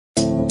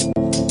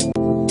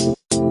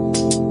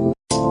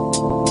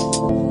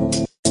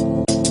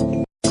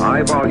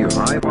High volume,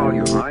 high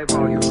volume, high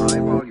volume, high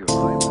volume,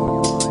 high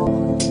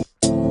volume.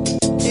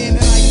 And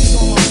the Nikes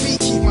on my feet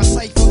keep my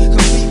cipher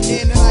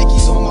complete. And the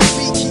Nikes on my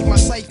feet keep my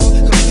cipher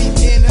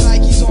complete. And the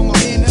Nikes on my,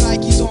 and the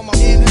Nikes on my,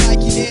 and the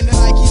Nikes, and the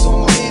Nikes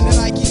on my, and the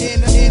Nikes,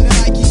 and the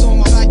Nikes on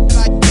my Nikes,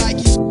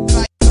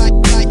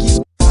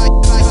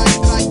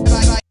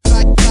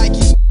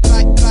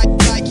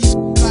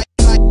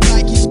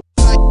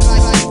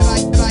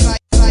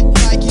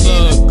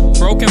 Look,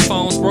 broken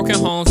phones, broken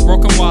homes,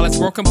 broken wallets,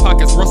 broken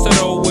pockets, rusted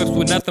old whips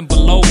with nothing but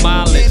low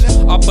mileage.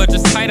 Our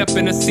budget's tight up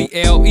in a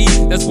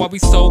CLE. That's why we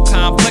so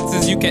complex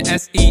as you can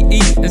SEE.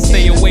 And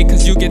stay away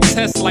cause you get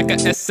tests like a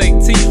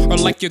SAT. Or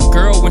like your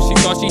girl when she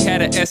thought she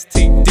had a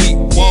STD.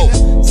 Whoa,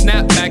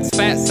 snapbacks,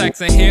 fat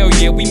sacks, and hell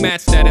yeah, we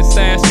match that and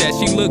stash that.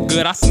 She look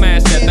good, I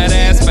smash that. That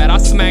ass fat, I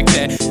smack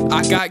that.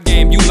 I got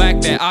game, you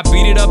lack that. I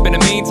beat it up in the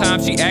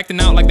meantime, she acting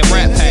out like the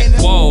Rat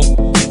Pack. Whoa,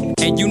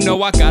 and you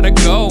know I gotta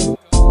go.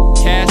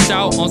 Cash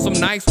out on some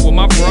nights with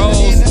my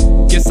bros.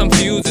 Get some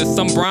fuses,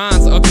 some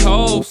bronze, or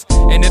coast.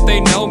 And if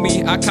they know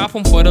me, I cop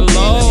them for the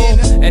low.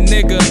 And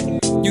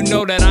nigga, you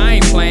know that I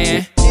ain't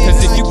playing.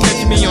 Cause if you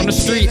catch me on the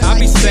street, I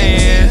be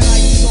saying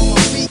Nikes on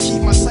my feet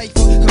keep my cipher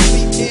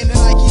complete. And the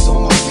Nikes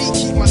on my feet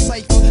keep my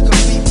cipher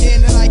complete.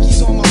 And the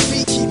Nikes on my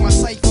feet keep my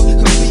cipher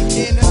complete.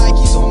 And the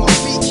Nikes on my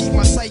feet keep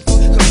my cipher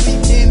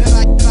complete. And the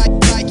Nikes,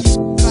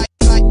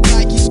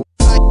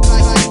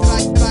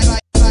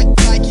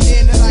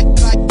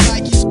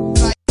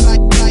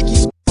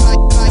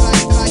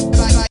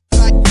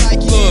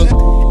 look,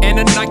 and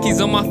the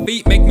Nikes on my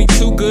feet make me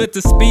too good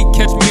to speak.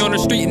 Catch me on the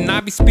street and I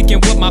be speaking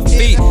with my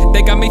feet.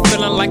 They got me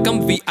feeling like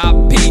I'm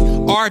VIP.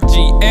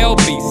 RG,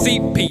 LB,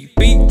 CP,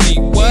 BG,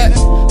 what?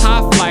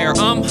 High flyer,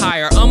 I'm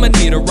higher, I'ma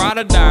need a ride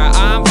or die.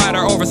 I invite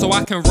her over so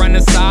I can run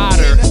inside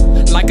her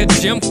like a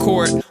gym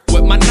court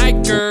with my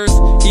Nikers.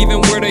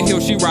 Even with a heel,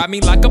 she ride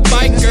me like a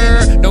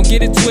biker. Don't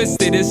get it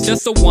twisted, it's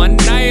just a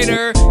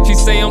one-nighter. She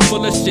say I'm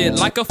full of shit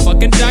like a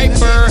fucking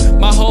diaper.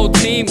 My whole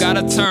team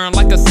gotta turn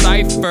like a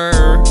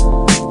cipher.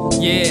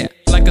 Yeah,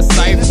 like a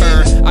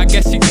cipher. I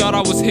guess she thought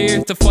I was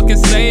here to fucking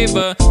save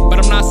her, but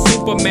I'm not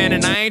Superman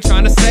and I ain't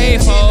trying to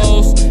save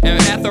hoes.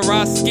 And after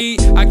I ski,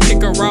 I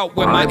kick her out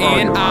with my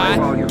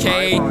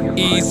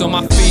Nikes on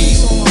my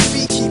feet. on my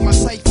feet keep my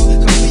cipher